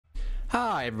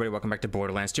Hi everybody, welcome back to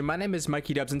Borderlands 2. My name is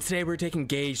Mikey Dubs and today we're taking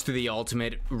Gage through the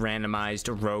ultimate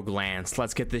randomized Roguelands.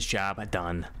 Let's get this job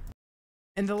done.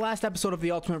 In the last episode of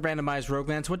the ultimate randomized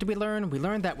Roguelands, what did we learn? We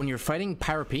learned that when you're fighting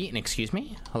Pyropete, and excuse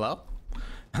me, hello?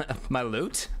 My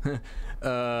loot?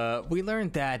 We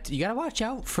learned that you gotta watch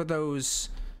out for those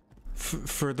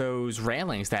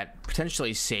railings that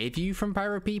potentially save you from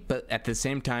Pyropete, but at the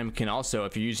same time can also,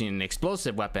 if you're using an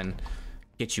explosive weapon,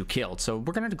 get you killed. So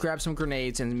we're gonna grab some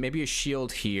grenades and maybe a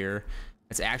shield here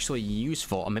that's actually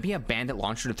useful, or maybe a bandit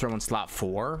launcher to throw in slot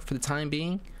 4 for the time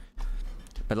being.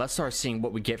 But let's start seeing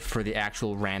what we get for the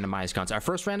actual randomized guns. Our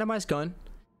first randomized gun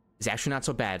is actually not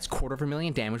so bad. It's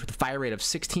 250,000 damage with a fire rate of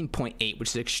 16.8, which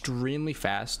is extremely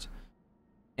fast,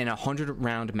 and a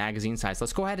 100-round magazine size.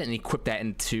 Let's go ahead and equip that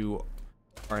into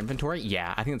our inventory.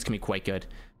 Yeah, I think that's gonna be quite good.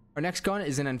 Our next gun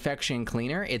is an infection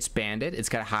cleaner. It's banded. It's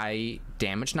got high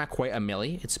damage, not quite a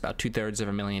milli. It's about 2/3 of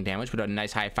a million damage, but a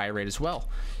nice high fire rate as well.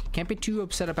 Can't be too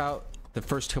upset about the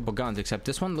first couple guns, except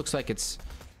this one looks like it's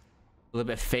a little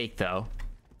bit fake though.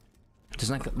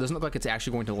 Doesn't look like it's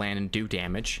actually going to land and do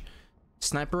damage.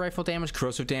 Sniper rifle damage,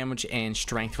 corrosive damage, and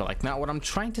strength relic. Now what I'm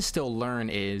trying to still learn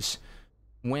is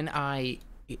when I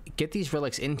get these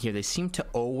relics in here, they seem to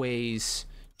always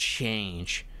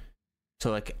change. So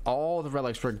like all the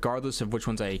relics, regardless of which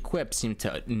ones I equip, seem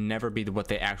to never be what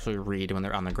they actually read when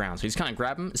they're on the ground. So you just kind of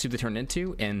grab them, see what they turn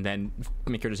into, and then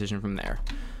make your decision from there.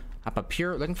 Hop up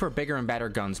here, looking for bigger and better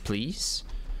guns, please.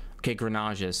 Okay,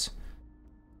 grenages.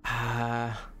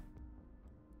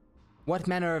 What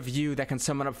manner of you that can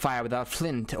summon up fire without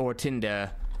flint or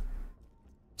tinder?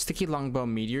 Sticky longbow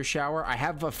meteor shower. I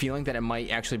have a feeling that it might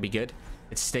actually be good.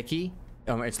 It's sticky.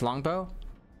 It's longbow.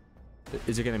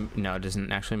 Is it gonna? No, it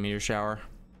doesn't actually meteor shower.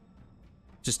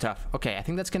 Just tough. Okay, I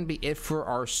think that's gonna be it for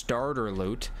our starter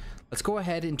loot. Let's go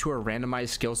ahead into our randomized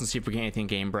skills and see if we get anything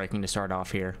game breaking to start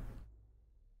off here.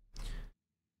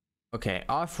 Okay,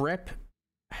 off rip.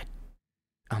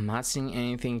 I'm not seeing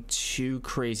anything too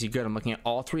crazy good. I'm looking at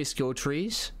all 3 skill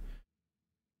trees.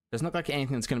 Doesn't look like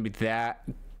anything that's gonna be that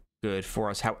good for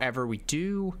us. However, we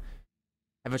do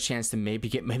have a chance to maybe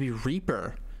get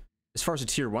Reaper. As far as the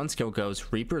tier 1 skill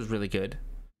goes, Reaper is really good.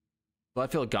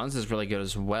 Bloodfield Guns is really good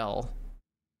as well.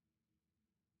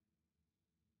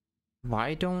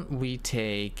 Why don't we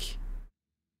take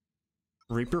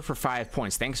Reaper for 5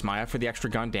 points? Thanks, Maya, for the extra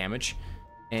gun damage.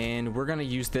 And we're gonna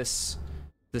use this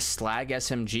Slag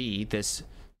SMG, this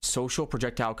social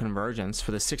projectile convergence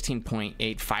for the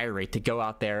 16.8 fire rate to go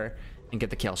out there and get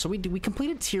the kill. So we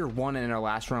completed tier 1 in our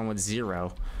last round with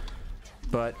 0,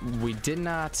 but we did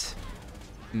not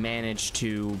managed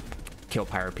to kill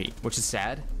Pyropete, which is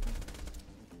sad.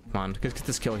 Come on, let's get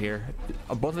this kill here.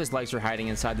 Both of his legs are hiding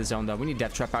inside the zone though. We need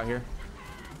Death Trap out here.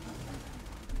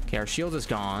 Okay, our shield is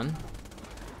gone,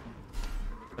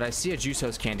 but I see a Juice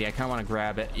House candy. I kind of want to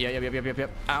grab it.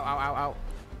 Yep. Ow, ow, ow, ow.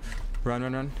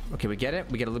 Run. Okay, we get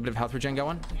it. We get a little bit of health regen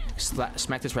going.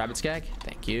 Smack this rabbit skag.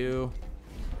 Thank you.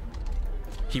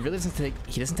 He really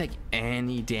doesn't take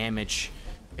any damage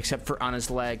except for on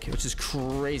his leg, which is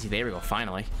crazy. There we go,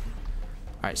 finally.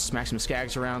 All right, smack some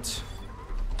skags around.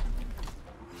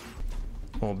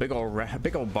 Oh, big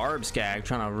old barb skag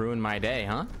trying to ruin my day,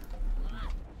 huh?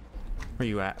 Where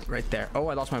you at? Right there. Oh,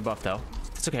 I lost my buff though.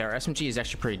 It's okay. Our SMG is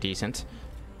actually pretty decent.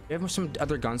 We have some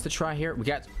other guns to try here. We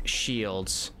got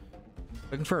shields.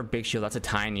 Looking for a big shield. That's a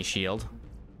tiny shield.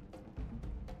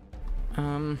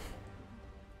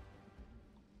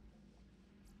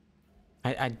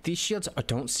 These shields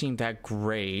don't seem that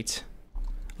great.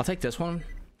 I'll take this one,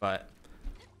 but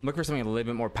I'm looking for something a little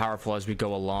bit more powerful as we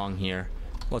go along here.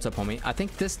 What's up, homie? I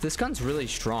think this gun's really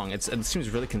strong. It seems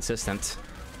really consistent.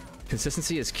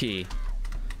 Consistency is key.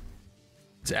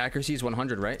 Its accuracy is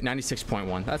 100, right?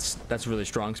 96.1. That's really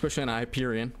strong, especially in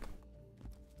Hyperion.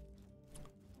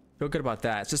 Feel good about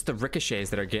that. It's just the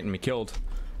ricochets that are getting me killed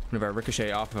whenever I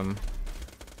ricochet off of him.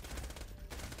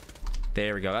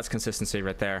 There we go. That's consistency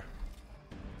right there.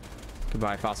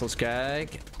 Goodbye, Fossil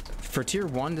Skag. For tier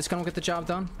 1, this gun will get the job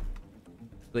done.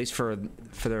 At least for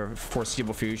the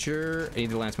foreseeable future. I need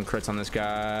to land some crits on this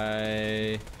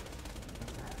guy.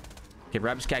 Okay,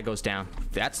 Rabbit Skag goes down.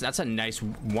 That's a nice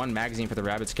 1 magazine for the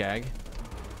Rabbit Skag.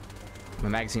 My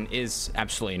magazine is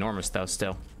absolutely enormous though,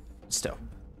 still.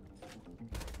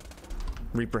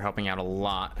 Reaper helping out a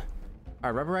lot.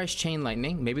 All right, Rubberized Chain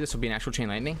Lightning. Maybe this will be an actual Chain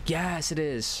Lightning. Yes, it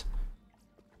is.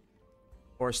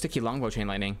 Or a Sticky Longbow Chain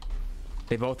Lightning.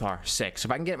 They both are sick. So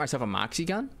if I can get myself a Moxie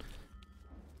gun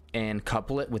and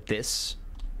couple it with this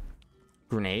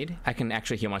grenade, I can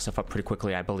actually heal myself up pretty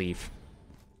quickly, I believe.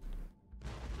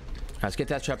 Let's get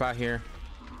that trap out here.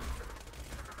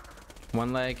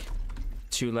 1 leg,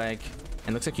 2 leg,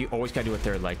 And looks like you always gotta do a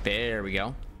third leg. There we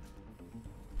go.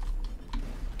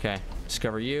 Okay,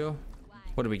 discover you.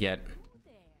 What do we get?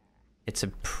 It's a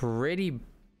pretty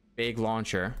big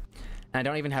launcher. And I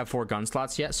don't even have 4 gun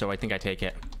slots yet, so I think I take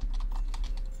it.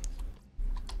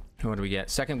 What do we get?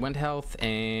 Second wind health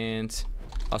and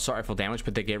assault rifle damage,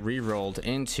 but they get re-rolled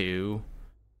into...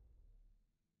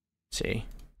 Let's see.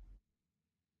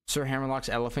 Sir Hammerlock's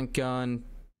elephant gun.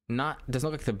 Doesn't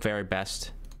look like the very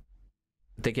best.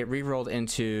 They get re-rolled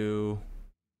into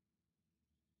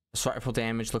assault rifle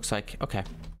damage. Looks like okay.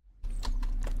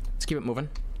 Let's keep it moving.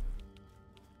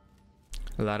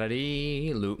 La da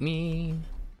dee, loot me.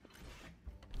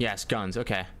 Yes, guns.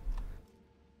 Okay.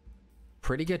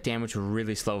 Pretty good damage,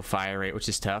 really slow fire rate, which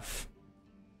is tough.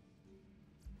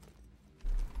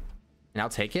 And I'll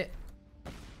take it.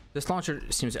 This launcher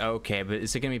seems okay, but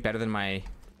is it gonna be better than my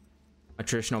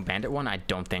traditional bandit one? I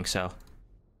don't think so.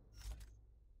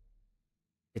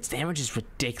 Its damage is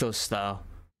ridiculous though.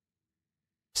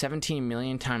 17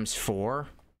 million times 4.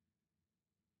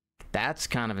 That's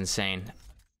kind of insane.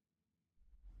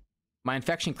 My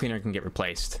infection cleaner can get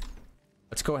replaced.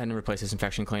 Let's go ahead and replace this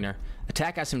infection cleaner.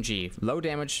 Attack SMG. Low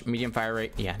damage, medium fire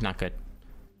rate. Yeah, not good.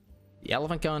 The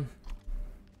elephant gun.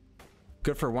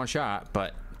 Good for one shot,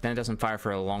 but then it doesn't fire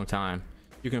for a long time.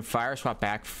 You can fire, swap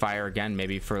back, fire again,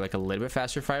 maybe for like a little bit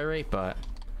faster fire rate, but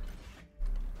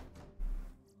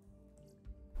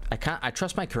I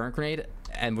trust my current grenade,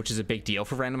 and which is a big deal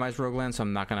for randomized Roguelands, so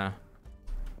I'm not gonna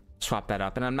swap that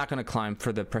up, and I'm not gonna climb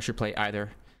for the pressure plate either.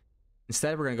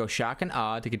 Instead, we're gonna go shock and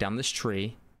awe to get down this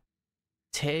tree.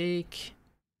 Take,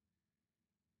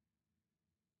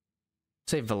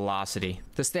 say, velocity.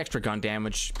 This is the extra gun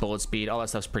damage, bullet speed, all that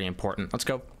stuff's pretty important. Let's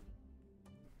go.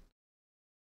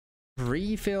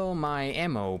 Refill my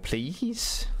ammo,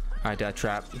 please. All right, Death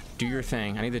Trap, do your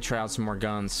thing. I need to try out some more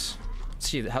guns. Let's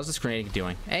see, how's this grenade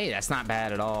doing? Hey, that's not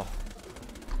bad at all.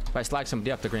 If I slag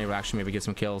somebody up, the grenade will actually maybe get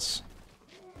some kills.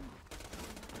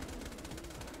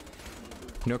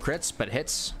 No crits, but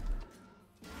hits.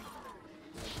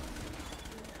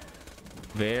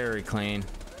 Very clean.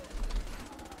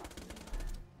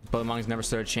 Bullet monks never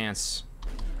stood a chance.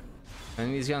 Any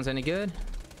of these guns any good?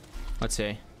 Let's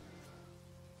see.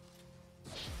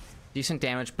 Decent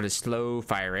damage, but a slow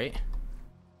fire rate.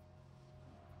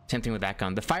 Same thing with that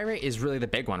gun. The fire rate is really the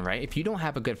big one, right? If you don't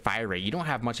have a good fire rate, you don't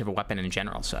have much of a weapon in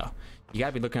general, so you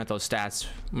gotta be looking at those stats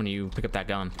when you pick up that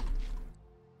gun.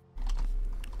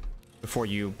 Before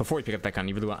you pick up that gun,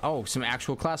 you really want... Oh, some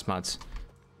actual class mods.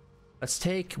 Let's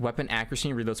take weapon accuracy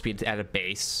and reload speed at a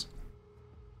base.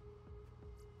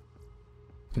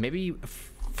 Maybe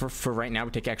for right now,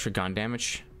 we take extra gun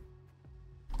damage.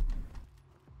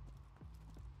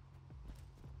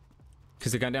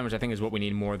 Because the gun damage, I think, is what we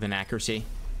need more than accuracy.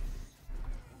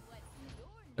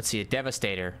 Let's see, a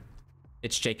Devastator.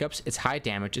 It's Jacobs. It's high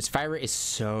damage. Its fire rate is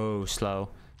so slow.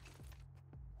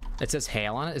 It says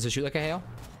hail on it. Does it shoot like a hail?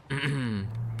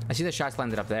 I see the shots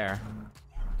landed up there.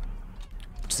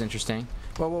 Which is interesting.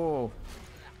 Whoa, whoa, whoa.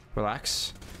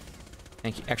 Relax.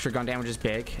 Thank you. Extra gun damage is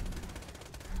big.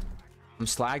 I'm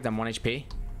slagged. I'm 1 HP.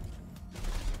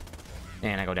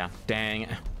 And I go down. Dang.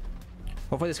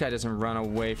 Hopefully this guy doesn't run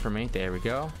away from me. There we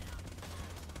go.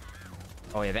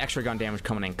 Oh yeah, the extra gun damage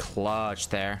coming in clutch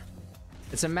there.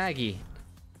 It's a Maggie.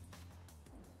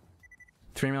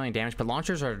 3 million damage, but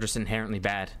launchers are just inherently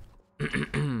bad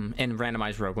in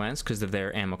randomized Roguelands because of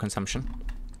their ammo consumption.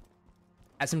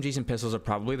 SMGs and pistols are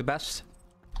probably the best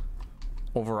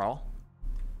overall.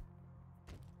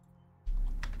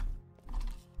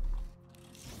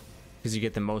 Because you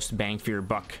get the most bang for your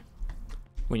buck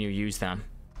when you use them.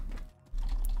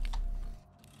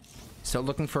 So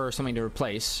looking for something to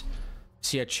replace.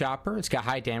 See a chopper. It's got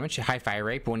high damage, high fire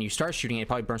rate, but when you start shooting it, it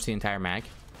probably burns the entire mag.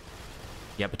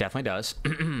 Yep, it definitely does.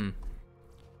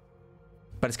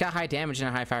 But it's got high damage and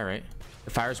a high fire rate.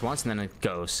 It fires once and then it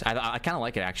goes. I kind of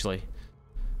like it, actually.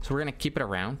 So we're going to keep it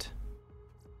around.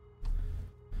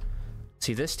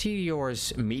 See, this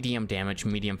TDOR's medium damage,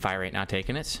 medium fire rate, not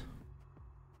taking it.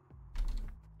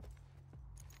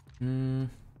 I don't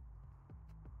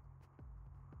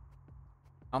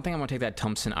think I'm going to take that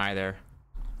Thompson either.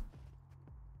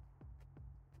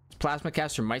 Plasma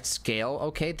caster might scale.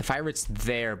 Okay, the fire rate's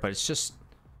there, but it's just...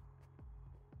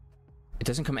 It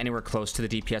doesn't come anywhere close to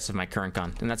the DPS of my current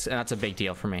gun. And that's a big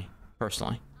deal for me,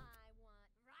 personally.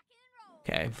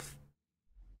 Okay.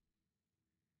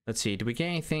 Let's see. Did we get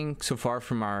anything so far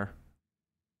from our...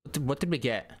 What did we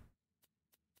get?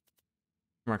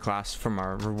 From our class, from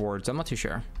our rewards? I'm not too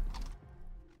sure.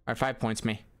 Alright, 5 points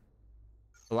me.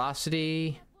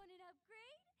 Velocity.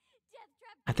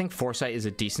 I think Foresight is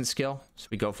a decent skill, so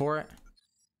we go for it.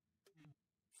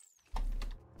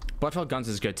 Bloodfell guns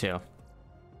is good too.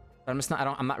 But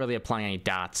I'm not really applying any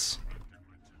dots.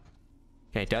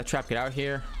 Okay, death trap, get out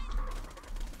here.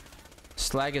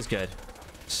 Slag is good.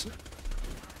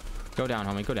 Go down,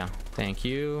 homie, go down. Thank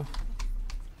you.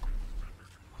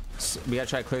 So we gotta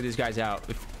try to clear these guys out.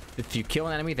 If you kill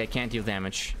an enemy, they can't deal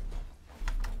damage.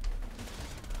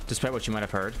 Despite what you might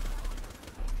have heard.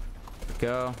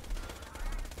 Go.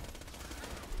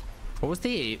 What was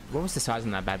the size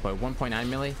on that bad boy? 1.9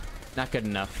 milli? Not good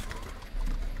enough.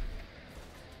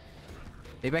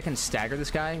 Maybe I can stagger this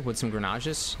guy with some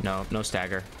grenages? No, no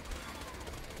stagger.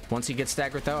 Once he gets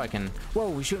staggered though, I can...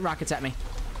 Whoa, he's shooting rockets at me.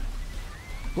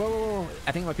 Whoa, whoa, whoa.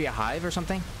 I think it might be a hive or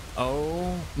something.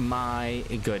 Oh my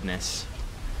goodness.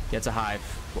 Yeah, it's a hive.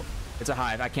 It's a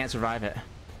hive. I can't survive it.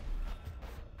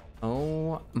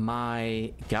 Oh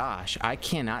my gosh. I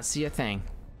cannot see a thing.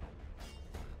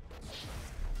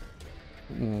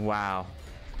 Wow.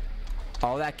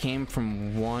 All that came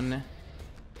from one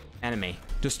enemy.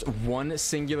 Just one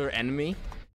singular enemy.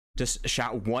 Just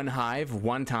shot one hive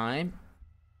one time.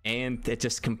 And it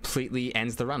just completely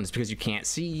ends the run. It's because you can't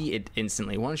see. It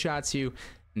instantly one-shots you.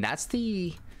 And that's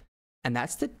the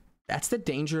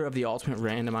danger of the ultimate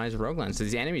randomized Roguelands.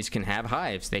 These enemies can have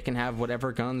hives. They can have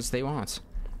whatever guns they want.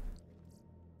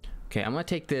 Okay, I'm gonna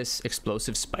take this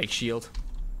explosive spike shield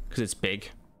because it's big.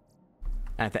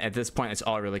 At this point, it's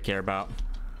all I really care about.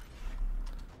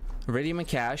 Iridium and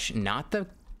cash, not the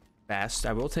best.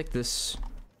 I will take this.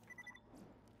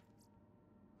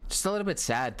 Just a little bit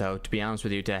sad though, to be honest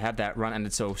with you, to have that run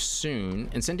ended so soon.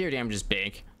 Incendiary damage is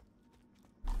big.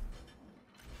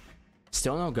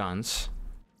 Still no guns.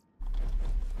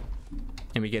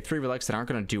 And we get 3 relics that aren't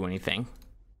going to do anything.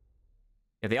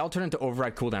 Yeah, they all turn into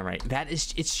override cooldown, right?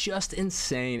 It's just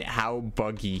insane how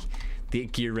buggy the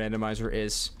gear randomizer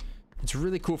is. It's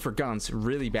really cool for guns,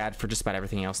 really bad for just about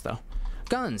everything else though.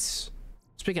 Guns!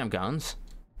 Speaking of guns.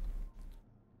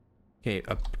 Okay,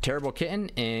 a terrible kitten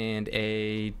and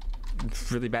a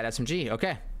really bad SMG.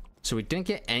 Okay, so we didn't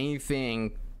get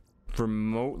anything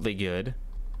remotely good.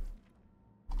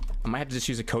 I might have to just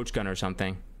use a coach gun or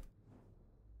something.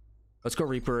 Let's go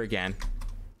Reaper again.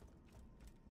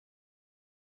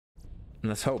 And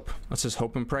let's hope. Let's just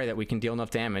hope and pray that we can deal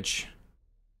enough damage.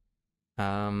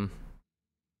 Bombardier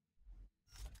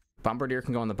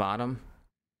can go on the bottom.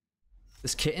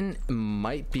 This kitten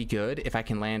might be good if I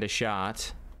can land a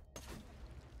shot.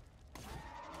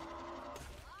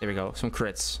 There we go. Some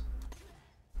crits.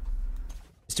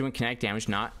 It's doing kinetic damage,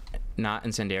 not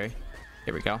incendiary.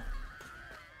 There we go.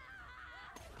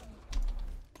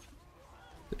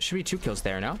 Should be 2 kills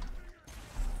there, no?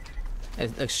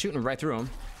 It's shooting right through him.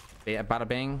 Yeah, bada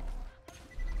bang.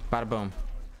 Bada boom.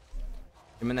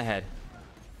 Hit him in the head.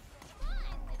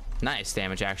 Nice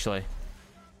damage, actually.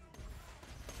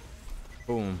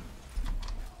 Boom.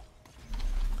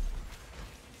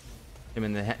 Hit him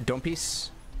in the head. Dome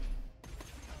piece.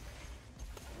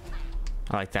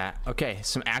 I like that. Okay,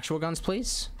 some actual guns,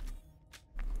 please.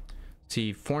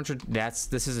 See, 400.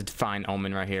 This is a fine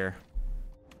omen right here.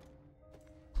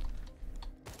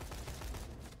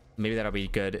 Maybe that'll be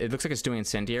good. It looks like it's doing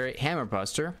incendiary. Hammer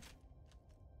buster.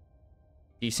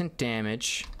 Decent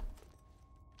damage.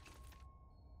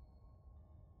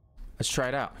 Let's try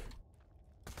it out.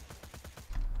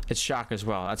 It's shock as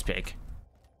well. That's big.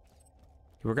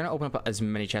 We're gonna open up as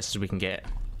many chests as we can get.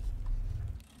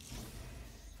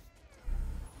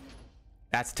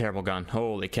 That's a terrible gun.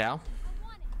 Holy cow.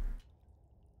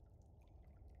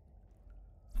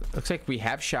 Looks like we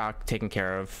have shock taken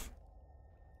care of.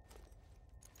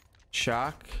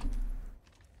 Shock,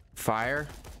 fire,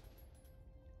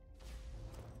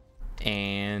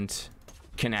 and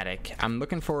kinetic. I'm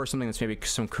looking for something that's maybe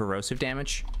some corrosive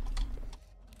damage.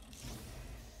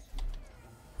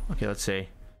 Okay, let's see.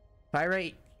 Fire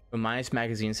rate minus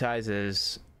magazine size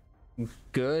is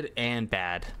good and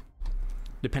bad,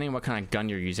 depending on what kind of gun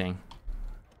you're using.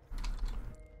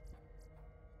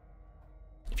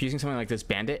 If you're using something like this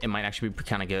bandit, it might actually be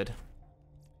kind of good.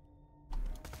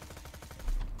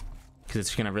 Because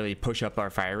it's going to really push up our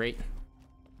fire rate.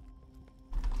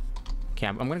 Okay,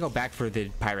 I'm going to go back for the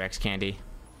Pyrex candy.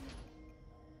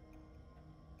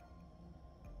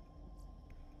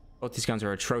 Both these guns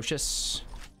are atrocious.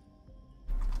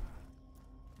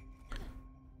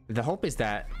 The hope is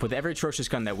that with every atrocious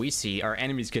gun that we see, our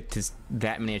enemies get to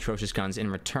that many atrocious guns in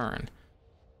return.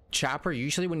 Chopper,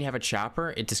 usually when you have a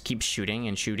chopper, it just keeps shooting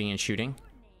and shooting and shooting.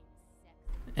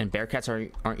 And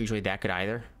Bearcats aren't usually that good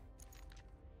either.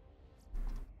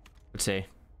 Let's see.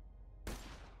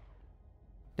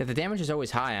 Yeah, the damage is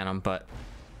always high on them, but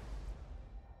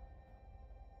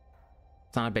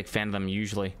it's not a big fan of them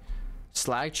usually.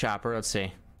 Slag chopper, let's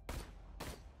see.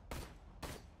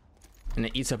 and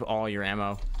it eats up all your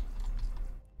ammo.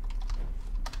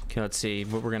 Okay, let's see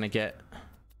what we're gonna get.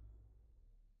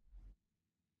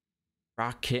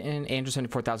 Rock Kitten,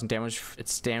 874,000 damage.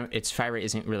 Its fire rate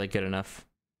isn't really good enough.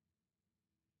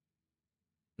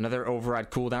 Another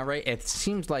override cooldown rate. It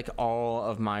seems like all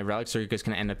of my relics are just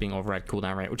gonna end up being override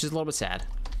cooldown rate, which is a little bit sad.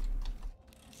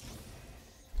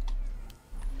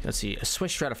 Let's see, a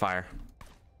Swiss Stratifier.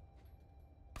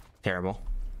 Terrible.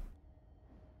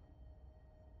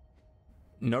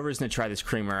 No reason to try this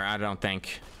creamer, I don't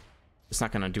think. It's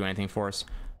not gonna do anything for us.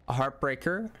 A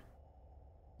Heartbreaker.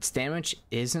 Its damage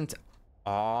isn't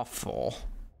awful.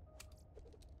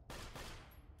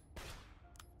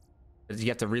 You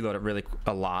have to reload it really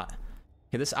a lot.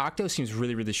 Okay, this Octo seems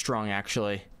really, really strong,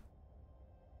 actually.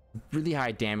 Really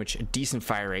high damage, a decent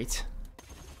fire rate.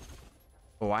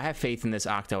 Oh, I have faith in this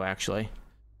Octo, actually.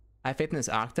 I have faith in this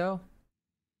Octo.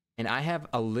 And I have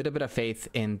a little bit of faith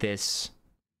in this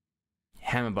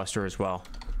Hammer Buster as well.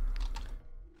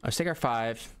 Let's take our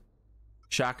 5.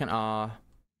 Shock and Awe.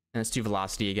 And let's do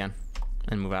Velocity again.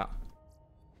 And move out.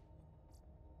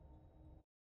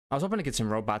 I was hoping to get some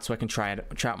robots so I can try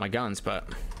out my guns, but...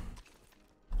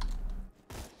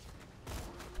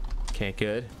 Okay,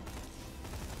 good.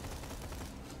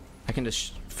 I can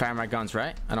just fire my guns,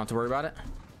 right? I don't have to worry about it.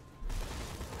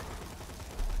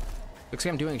 Looks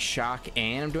like I'm doing shock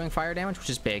and I'm doing fire damage, which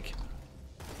is big.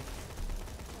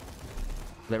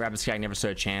 The Rapid Skag never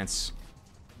stood a chance.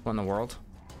 What in the world?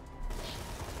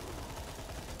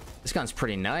 This gun's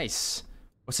pretty nice.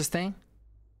 What's this thing?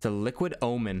 It's a Liquid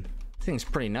Omen. This thing's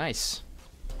pretty nice.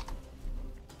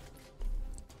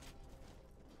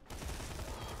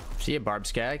 See a Barb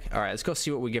Skag? Alright, let's go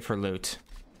see what we get for loot.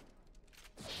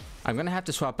 I'm gonna have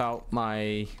to swap out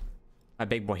my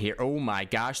big boy here. Oh my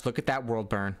gosh, look at that world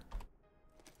burn.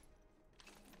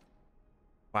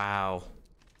 Wow.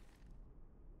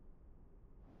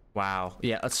 Wow.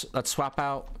 Yeah, let's swap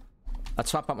out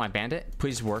my bandit.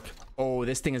 Please work. Oh,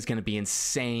 this thing is gonna be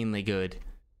insanely good.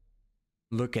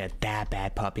 Look at that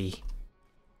bad puppy.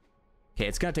 Okay,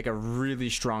 it's gonna take a really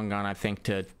strong gun, I think,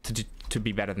 to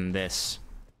be better than this.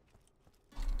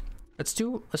 Let's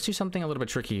do something a little bit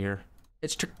tricky here.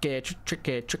 It's tricky.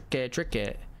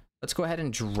 Let's go ahead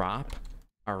and drop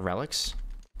our relics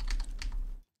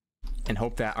and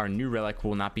hope that our new relic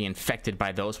will not be infected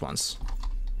by those ones.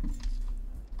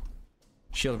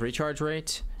 Shield recharge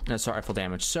rate and assault rifle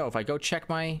damage. So if I go check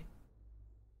my...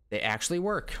 They actually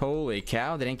work. Holy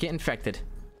cow, they didn't get infected.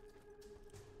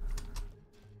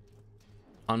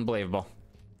 Unbelievable.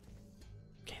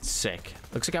 Okay, sick.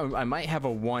 Looks like I might have a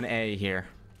 1A here.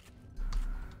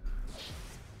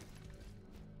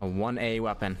 A 1A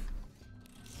weapon.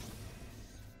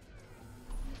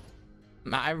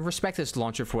 I respect this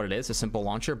launcher for what it is, a simple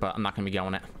launcher, but I'm not going to be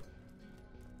going it.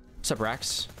 What's up,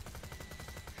 Rex?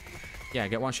 Yeah,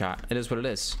 get one shot. It is what it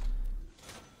is.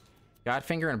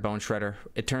 Godfinger and Bone Shredder.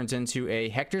 It turns into a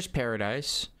Hector's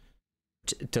Paradise.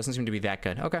 It doesn't seem to be that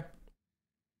good. Okay.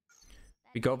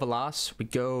 We go Veloz. We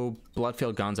go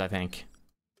Blood-Filled Guns, I think.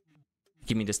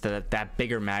 Give me just that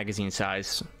bigger magazine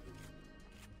size.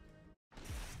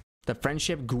 The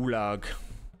Friendship Gulag.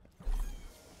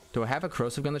 Do I have a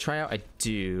corrosive gun to try out? I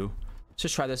do. Let's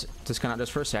just try this gun out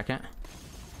just for a second.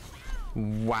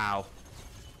 Wow.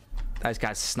 I just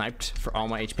got sniped for all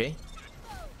my HP.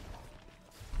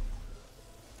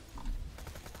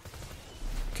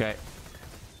 Okay.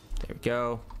 There we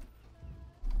go.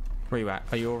 Where are you at?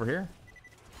 Are you over here?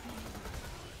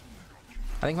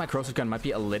 I think my corrosive gun might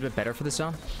be a little bit better for this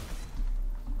zone.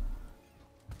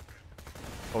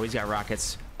 Oh, he's got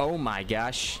rockets. Oh my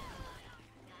gosh.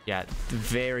 Yeah,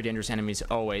 very dangerous enemies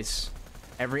always.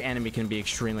 Every enemy can be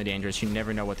extremely dangerous. You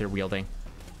never know what they're wielding.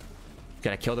 You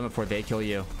gotta kill them before they kill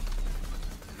you.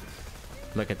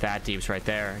 Look at that, Deeps, right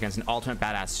there. Against an ultimate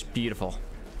badass. Beautiful.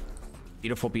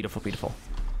 Beautiful, beautiful, beautiful.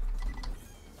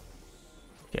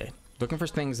 Okay. Looking for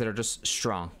things that are just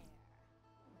strong.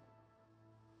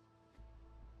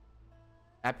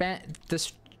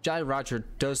 This Jolly Roger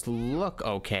does look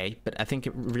okay, but I think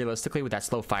realistically with that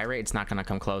slow fire rate, it's not gonna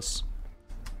come close.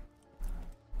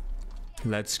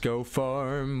 Let's go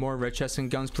farm more red chests and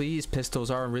guns, please.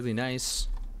 Pistols are really nice,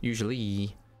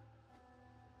 usually.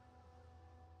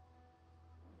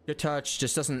 Your touch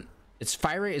just doesn't... Its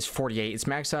fire rate is 48. Its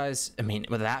max size... I mean,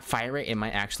 with that fire rate, it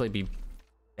might actually be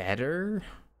better.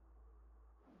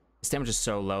 Its damage is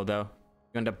so low, though.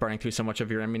 You end up burning through so much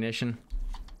of your ammunition.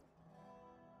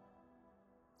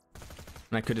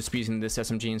 And I could just be using this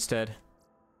SMG instead.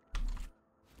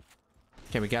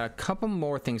 Okay, we got a couple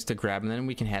more things to grab, and then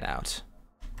we can head out.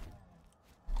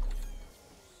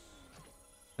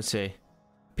 Let's see.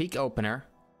 Peak opener.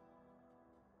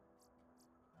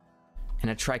 And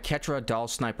a Triquetra Doll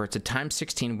Sniper. It's a times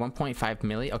 16, 1.5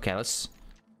 milli. Okay, let's...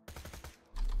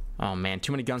 Oh man,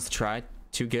 too many guns to try.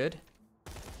 Too good.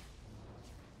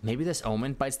 Maybe this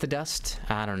Omen bites the dust?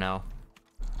 I don't know.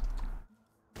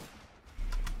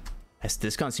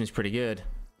 This gun seems pretty good.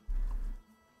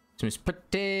 Seems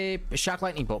pretty... Shock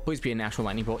Lightning Bolt. Please be an actual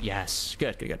Lightning Bolt. Yes.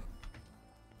 Good, good, good.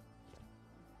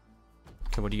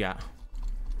 Okay, what do you got?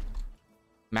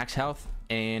 Max health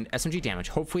and SMG damage.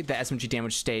 Hopefully the SMG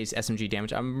damage stays SMG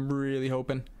damage. I'm really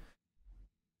hoping.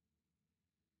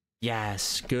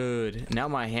 Yes, good. Now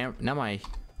my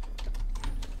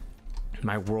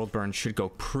world burn should go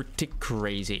pretty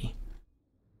crazy.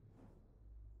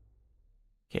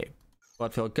 Okay,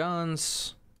 blood-filled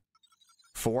guns,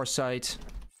 foresight,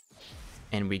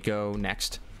 and we go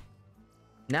next.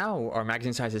 Now our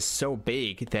magazine size is so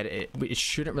big that it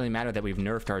shouldn't really matter that we've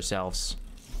nerfed ourselves.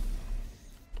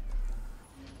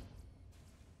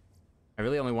 I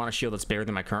really only want a shield that's bigger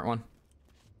than my current one.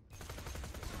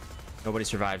 Nobody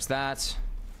survives that.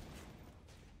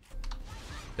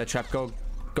 That trap, go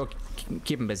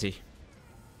keep him busy,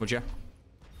 would you?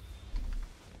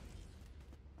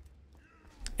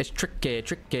 It's tricky,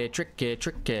 tricky, tricky,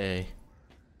 tricky.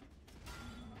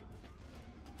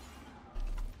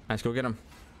 Let's go get him.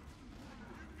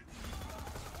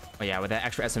 Oh yeah, with that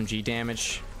extra SMG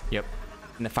damage. Yep.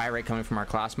 And the fire rate coming from our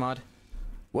class mod.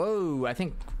 Whoa, I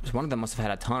think one of them must have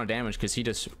had a ton of damage because he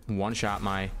just one-shot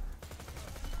my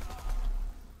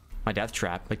death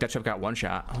trap. Like, death trap got one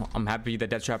shot. I'm happy that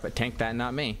death trap tanked that and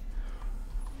not me.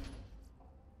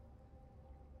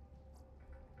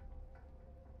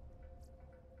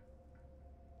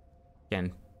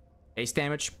 Again, base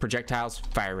damage, projectiles,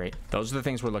 fire rate. Those are the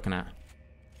things we're looking at.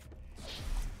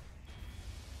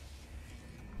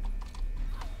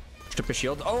 Strip a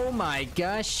shield. Oh my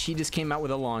gosh, he just came out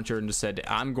with a launcher and just said,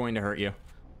 I'm going to hurt you.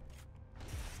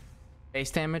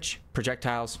 Base damage,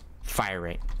 projectiles, fire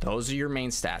rate. Those are your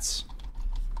main stats.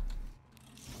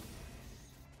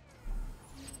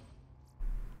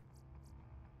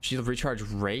 Shield recharge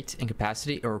rate and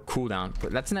capacity or cooldown.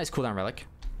 That's a nice cooldown relic.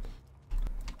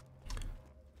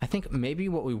 I think maybe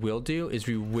what we will do is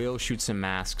we will shoot some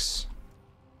masks.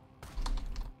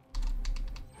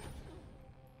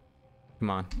 Come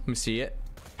on, let me see it.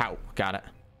 Ow, got it.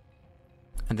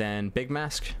 And then big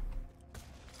mask.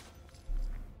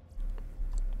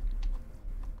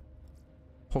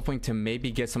 Hoping to maybe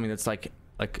get something that's like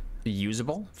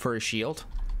usable for a shield.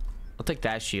 I'll take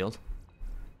that shield.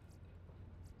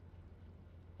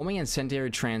 Only incendiary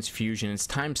transfusion. It's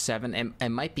times 7. It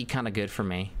might be kind of good for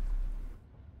me.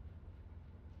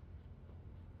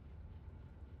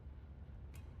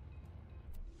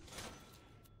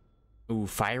 Ooh,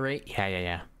 fire rate?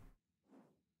 Yeah.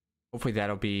 Hopefully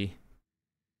that'll be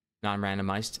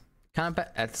non-randomized. Kind of,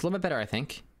 it's a little bit better, I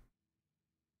think.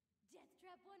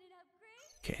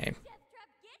 Okay.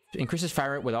 Increases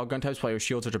fire rate with all gun types while your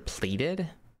shields are depleted.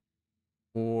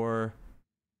 Or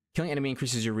killing enemy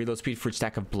increases your reload speed for each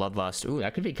stack of bloodlust. Ooh,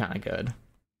 that could be kind of good.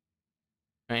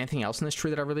 Anything else in this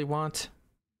tree that I really want?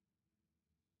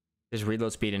 There's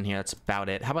reload speed in here. That's about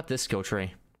it. How about this skill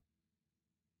tree?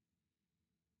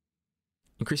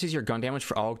 Increases your gun damage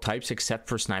for all types except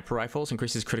for sniper rifles.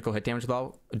 Increases critical hit damage with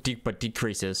all, but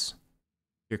decreases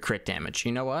your crit damage.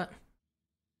 You know what?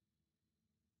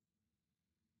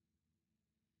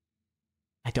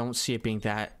 I don't see it being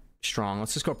that strong.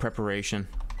 Let's just go preparation.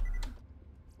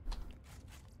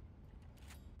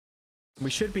 We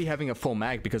should be having a full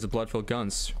mag because of blood-filled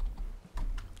guns.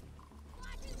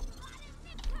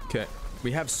 Okay,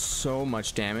 we have so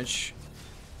much damage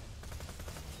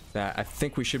that I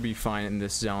think we should be fine in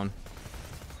this zone.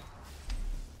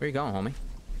 Where are you going, homie?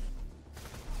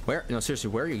 Where? No, seriously,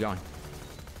 where are you going?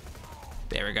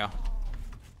 There we go.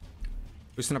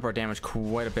 Boosting up our damage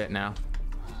quite a bit now.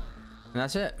 And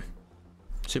that's it.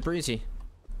 Super easy.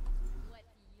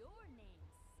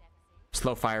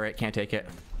 Slow fire rate, can't take it.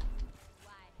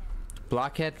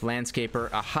 Blockhead, landscaper,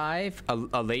 a hive,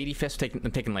 a lady fist.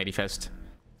 I'm taking lady fist.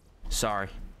 Sorry.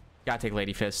 Gotta take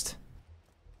lady fist.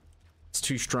 It's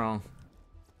too strong.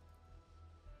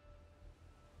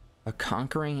 A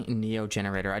conquering neo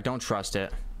generator. I don't trust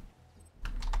it.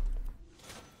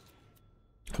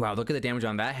 Wow, look at the damage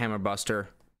on that hammer buster.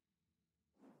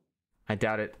 I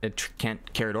doubt it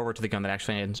can't carry it over to the gun that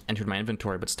actually entered my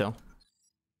inventory, but still.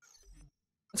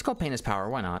 Let's call Pain as power.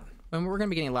 Why not? I mean, we're going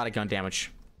to be getting a lot of gun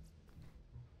damage.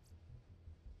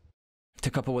 To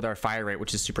couple with our fire rate,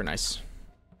 which is super nice.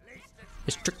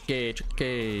 It's tricky,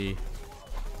 tricky.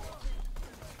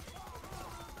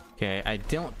 Okay, I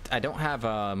don't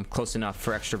have close enough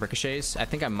for extra ricochets. I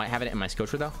think I might have it in my skill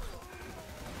tree though.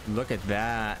 Look at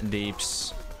that,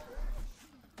 deeps.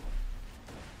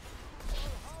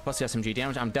 Plus the SMG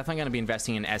damage. I'm definitely going to be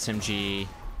investing in SMG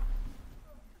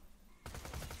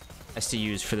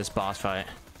STUs for this boss fight.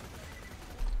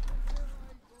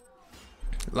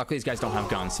 Luckily, these guys don't have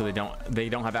guns, so they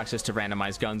don't have access to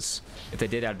randomized guns. If they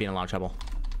did, I'd be in a lot of trouble.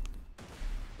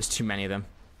 There's too many of them.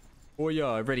 Oh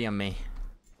yeah, iridium me.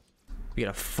 We get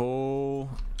a full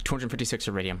 256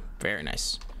 iridium. Very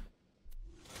nice.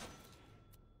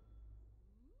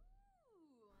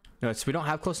 No, so we don't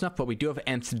have close enough, but we do have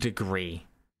nth degree.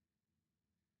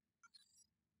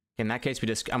 In that case,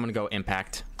 I'm gonna go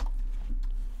impact.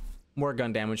 More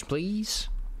gun damage, please.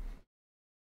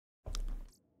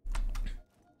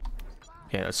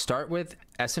 Okay, let's start with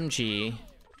SMG.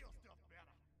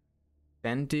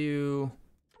 Then do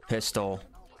pistol.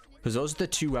 Because those are the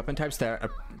two weapon types that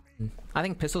are, I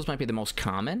think pistols might be the most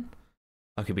common.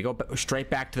 Okay, we go straight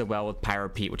back to the well with Pyro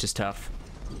Pete, which is tough.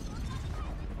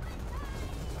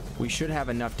 We should have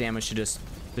enough damage to just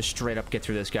straight up get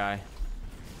through this guy.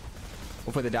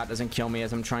 Hopefully the dot doesn't kill me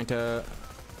as I'm trying to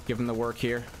give him the work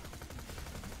here.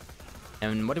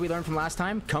 And what did we learn from last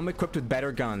time? Come equipped with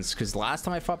better guns. Because last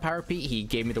time I fought Pyro Pete, he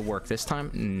gave me the work. This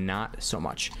time, not so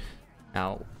much.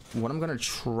 Now, what I'm going to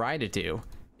try to do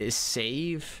is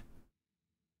save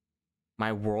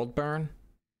my world burn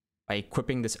by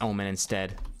equipping this omen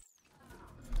instead.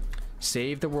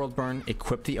 Save the world burn,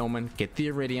 equip the omen, get the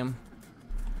iridium.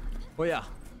 Oh yeah.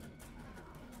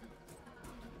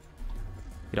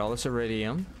 Get all this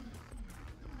iridium.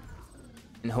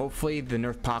 And hopefully the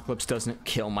nerf apocalypse doesn't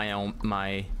kill my own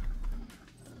my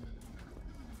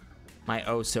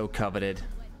oh so coveted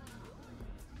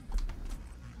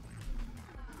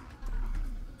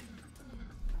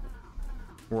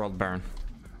world burn.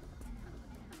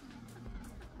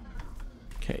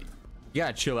 Okay. You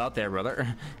gotta chill out there,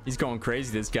 brother. He's going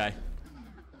crazy, this guy.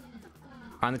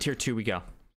 On the tier 2 we go.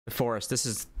 The forest. This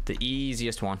is the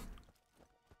easiest one.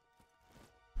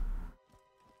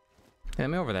 Hey, let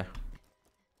me over there.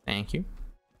 Thank you.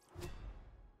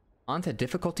 On to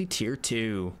difficulty tier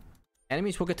 2.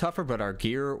 Enemies will get tougher, but our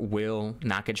gear will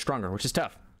not get stronger, which is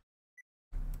tough.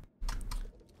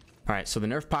 Alright, so the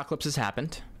nerf apocalypse has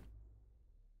happened.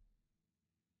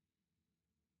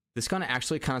 This gun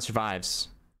actually kind of survives.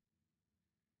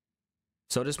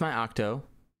 So does my Octo.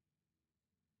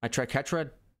 My Triquetra,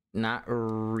 not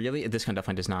really. This gun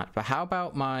definitely does not. But how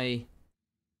about my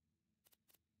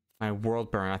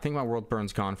world burn? I think my world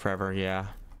burn's gone forever, yeah.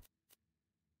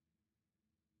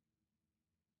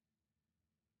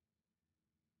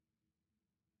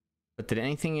 But did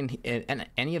anything in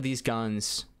any of these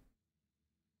guns,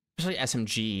 especially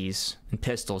SMGs and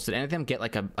pistols, did any of them get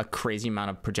like a crazy amount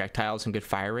of projectiles and good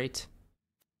fire rate?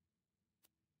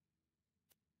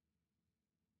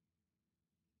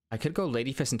 I could go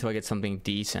Lady Fist until I get something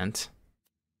decent.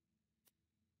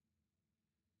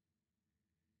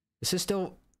 This is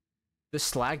still... This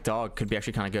Slag Dog could be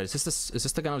actually kind of good. Is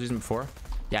this the gun I was using before?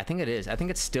 Yeah, I think it is. I think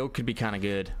it still could be kind of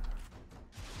good.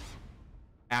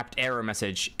 Apt error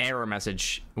message. Error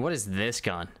message. What is this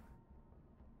gun?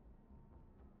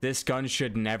 This gun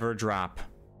should never drop.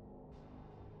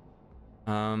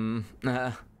 It's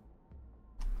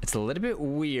a little bit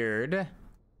weird.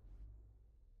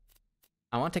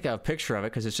 I want to take a picture of it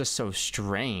because it's just so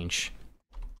strange.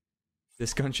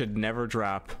 This gun should never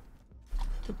drop.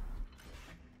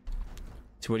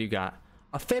 So what do you got?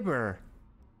 A Fibber!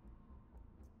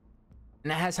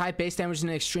 And it has high base damage and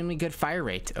an extremely good fire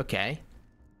rate. Okay.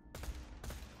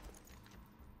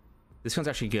 This one's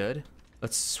actually good.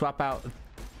 Let's swap out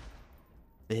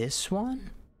this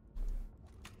one.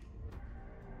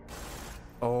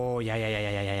 Oh yeah.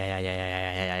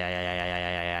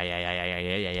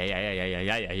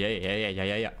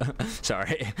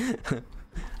 Sorry.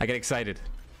 I get excited.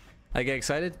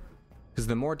 Because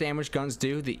the more damage guns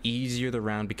do, the easier the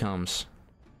round becomes.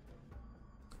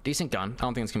 Decent gun. I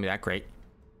don't think it's gonna be that great.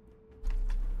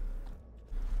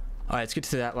 Alright, let's get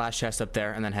to that last chest up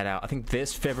there and then head out. I think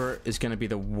this Fibber is gonna be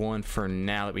the one for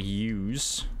now that we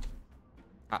use.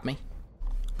 Got me.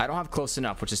 I don't have close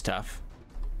enough, which is tough.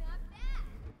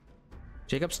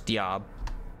 Jacob's Diab.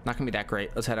 Not gonna be that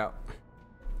great. Let's head out.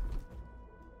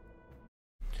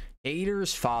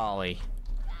 Hater's Folly.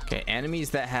 Okay,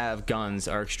 enemies that have guns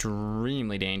are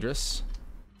extremely dangerous.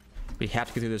 We have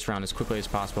to get through this round as quickly as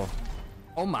possible.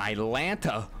 Oh my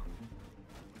Lanta!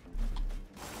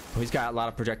 Oh, he's got a lot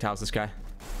of projectiles, this guy.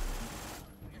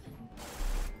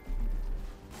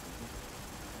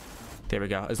 There we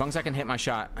go. As long as I can hit my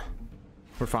shot,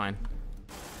 we're fine.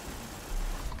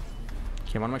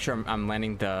 Okay, I want to make sure I'm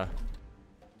landing the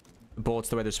bullets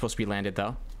the way they're supposed to be landed,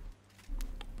 though.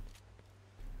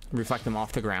 Reflect them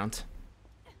off the ground.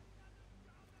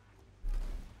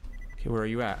 Okay, where are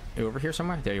you at? Are you over here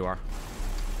somewhere? There you are.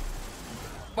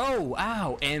 Oh,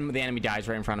 ow! And the enemy dies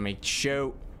right in front of me.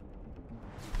 Shoot.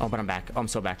 Oh, but I'm back. Oh, I'm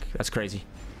so back. That's crazy.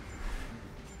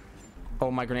 Oh,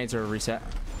 my grenades are reset.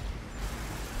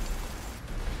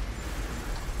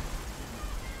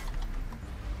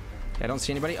 I don't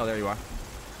see anybody. Oh, there you are.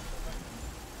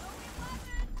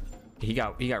 He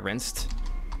got rinsed.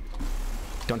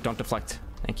 Don't deflect.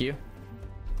 Thank you.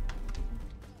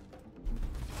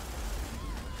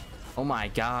 Oh my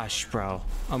gosh, bro.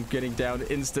 I'm getting down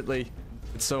instantly.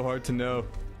 It's so hard to know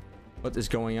what is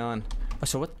going on. Oh,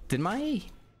 so what did my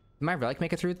relic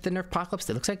make it through the nerf apocalypse?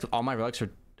 It looks like all my relics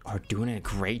are doing a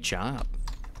great job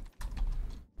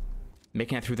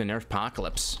making it through the nerf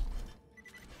apocalypse.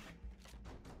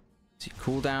 See,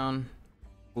 cooldown.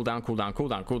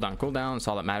 Cooldown. That's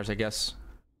all that matters, I guess.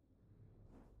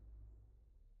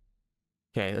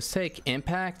 Okay, let's take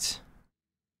impact.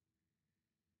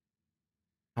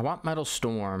 I want metal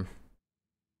storm.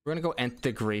 We're gonna go nth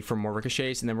degree for more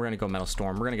ricochets, and then we're gonna go metal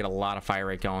storm. We're gonna get a lot of fire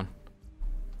rate going.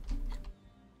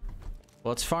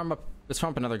 Well, let's farm up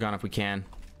another gun if we can.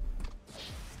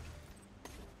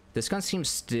 This gun seems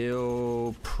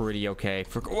still pretty okay.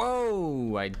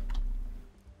 Whoa! I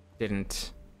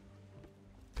didn't.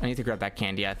 I need to grab that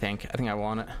candy, I think. I think I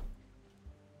want it.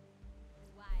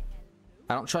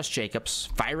 I don't trust Jacobs.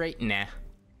 Fire rate? Nah.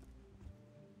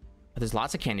 But there's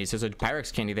lots of candies. There's a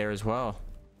Pyrex candy there as well.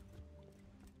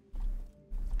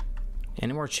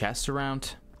 Any more chests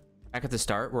around? Back at the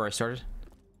start where I started?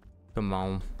 Come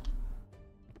on.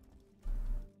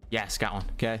 Yes, got one.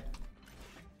 Okay.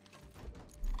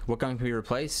 What gun can be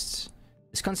replaced?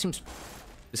 This gun seems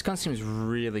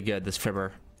really good, this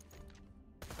fibber.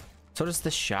 So does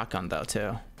this shotgun though,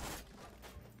 too.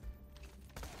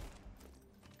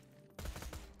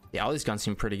 Yeah, all these guns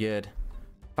seem pretty good.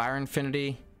 Fire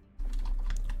Infinity.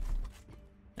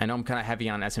 I know I'm kind of heavy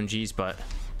on SMGs, but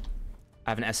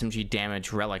I have an SMG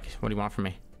damage relic. What do you want from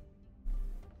me?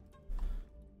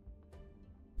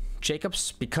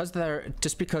 Jacobs, because they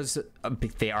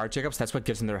are Jacobs, that's what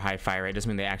gives them their high fire rate. Doesn't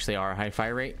mean they actually are a high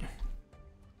fire rate.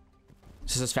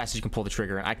 It's just as fast as you can pull the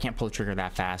trigger. I can't pull the trigger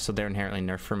that fast, so they're inherently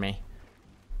nerfed for me.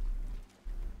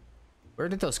 Where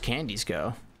did those candies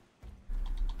go?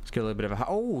 Let's get a little bit of a...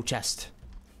 Oh, chest.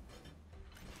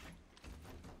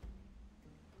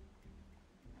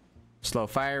 Slow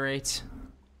fire rate.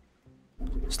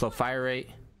 Slow fire rate.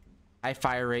 High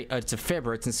fire rate. Oh, it's a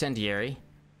fibber. It's incendiary.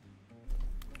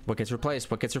 What gets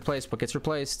replaced? What gets replaced? What gets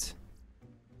replaced?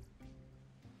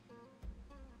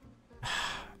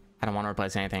 I don't want to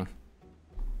replace anything.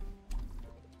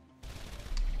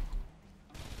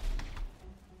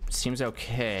 Seems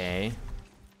okay.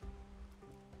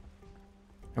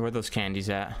 And where are those candies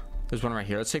at? There's one right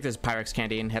here. Let's take this Pyrex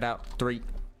candy and head out. 3,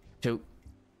 2,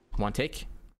 1, take.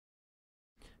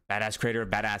 Badass creator of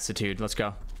bad attitude. Let's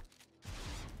go.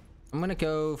 I'm gonna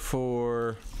go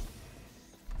for...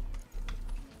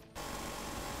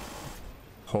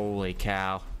 Holy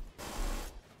cow.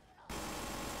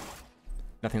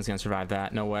 Nothing's gonna survive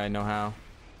that. No way, no how.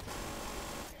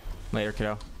 Later,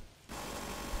 kiddo.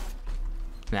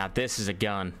 Now this is a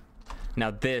gun.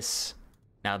 Now this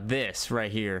right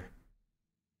here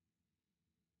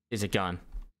is a gun.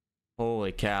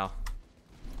 Holy cow.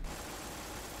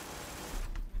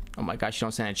 Oh my gosh, you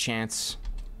don't stand a chance.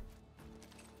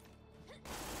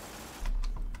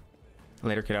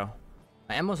 Later, kiddo.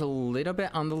 My ammo's a little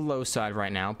bit on the low side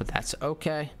right now, but that's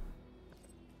okay.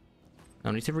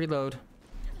 No need to reload.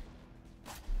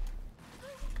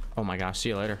 Oh my gosh, see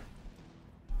you later.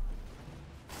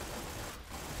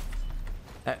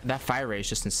 That fire rate is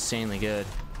just insanely good.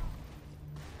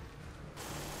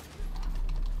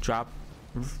 Drop.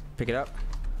 Pick it up.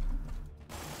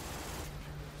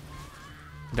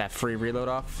 That free reload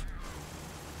off.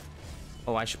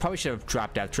 Oh, I probably should have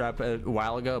dropped that trap a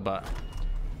while ago, but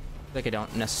I think I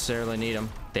don't necessarily need them.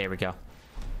 There we go.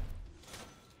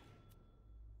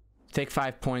 Take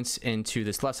 5 points into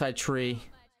this left side tree.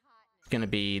 It's gonna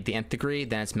be the nth degree,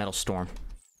 then it's metal storm.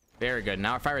 Very good.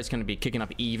 Now our fire is gonna be kicking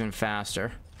up even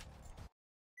faster.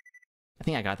 I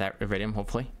think I got that iridium,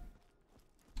 hopefully.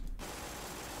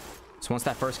 So once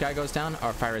that first guy goes down,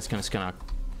 our fire is gonna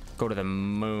go to the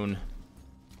moon.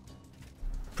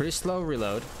 Pretty slow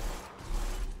reload,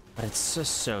 but it's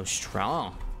just so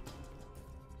strong.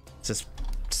 It's just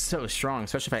so strong,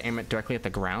 especially if I aim it directly at the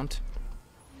ground.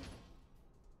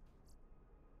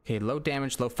 Okay, low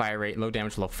damage, low fire rate, low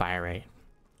damage, low fire rate.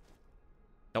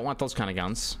 Don't want those kind of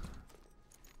guns.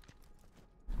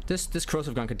 This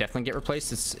corrosive gun could definitely get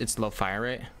replaced. It's low fire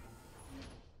rate.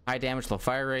 High damage, low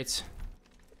fire rates.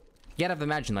 You gotta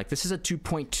imagine, like, this is a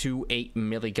 2.28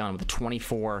 milli gun with a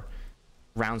 24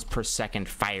 rounds per second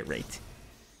fire rate.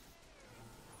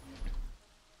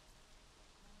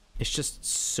 It's just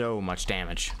so much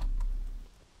damage.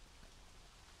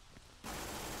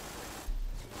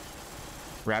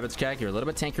 Rabbit's Keg, you're a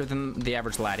little bit tankier than the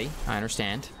average laddie. I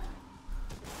understand.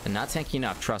 And not tanky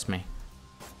enough, trust me.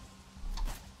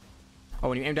 Oh,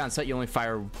 when you aim down sight, you only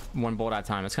fire one bullet at a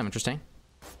time. That's kind of interesting.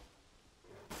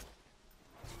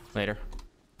 Later.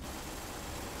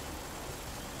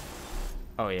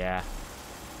 Oh, yeah.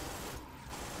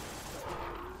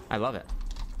 I love it.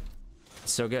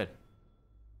 It's so good.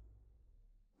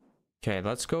 Okay,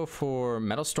 let's go for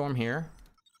Metal Storm here.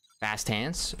 Fast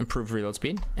hands, improved reload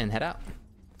speed, and head out.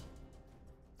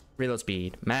 Reload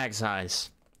speed, mag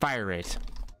size, fire rate.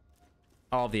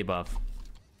 All of the above.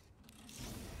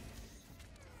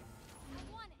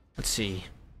 Let's see.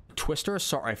 Twister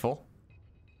assault rifle.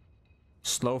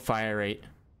 Slow fire rate,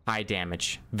 high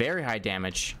damage. Very high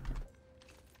damage.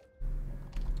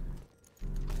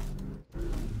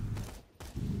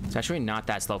 It's actually not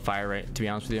that slow fire rate, to be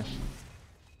honest with you.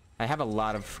 I have a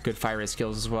lot of good fire rate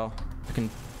skills as well. I can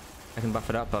buff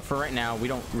it up, but for right now, we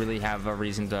don't really have a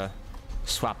reason to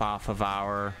swap off of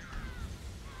our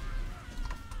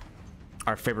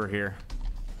fibber here.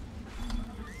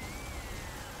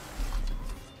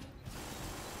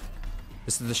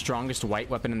 This is the strongest white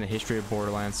weapon in the history of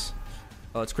Borderlands.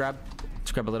 Oh, let's grab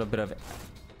a little bit of,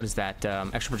 what is that?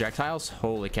 Extra projectiles?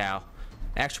 Holy cow.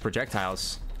 Extra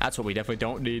projectiles. That's what we definitely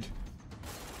don't need.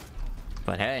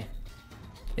 But hey,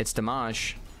 it's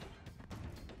damage.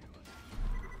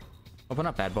 Open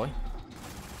up, bad boy.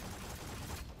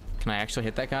 Can I actually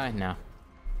hit that guy? No.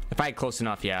 If I had close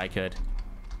enough, yeah, I could.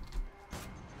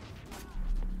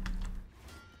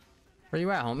 Where you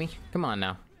at, homie? Come on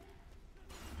now.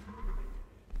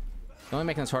 You're only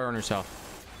making this harder on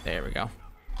yourself. There we go.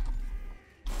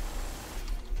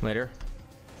 Later.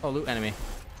 Oh, loot enemy.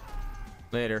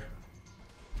 Later.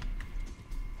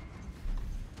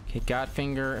 Okay,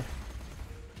 Godfinger.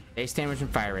 Base damage and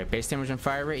fire rate. Base damage and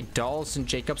fire rate. Dolls and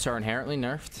Jacobs are inherently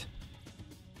nerfed.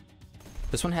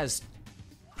 This one has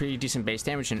pretty decent base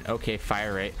damage and okay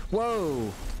fire rate.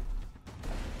 Whoa!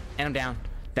 And I'm down.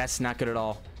 That's not good at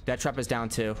all. That trap is down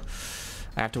too.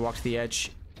 I have to walk to the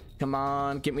edge. Come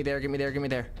on. Get me there. Get me there. Get me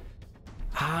there.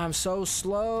 Ah, I'm so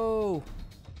slow.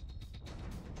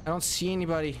 I don't see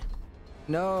anybody.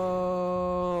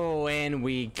 No. And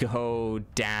we go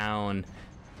down.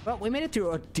 Well, we made it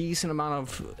through a decent amount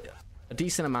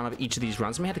of each of these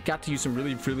runs. We got to use some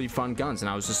really fun guns, and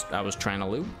I was trying to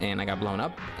loot, and I got blown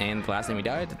up. And the last time we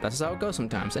died, that's how it goes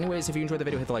sometimes. Anyways, if you enjoyed the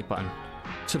video, hit the like button,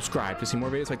 subscribe to see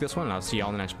more videos like this one, and I'll see y'all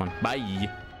in the next one. Bye.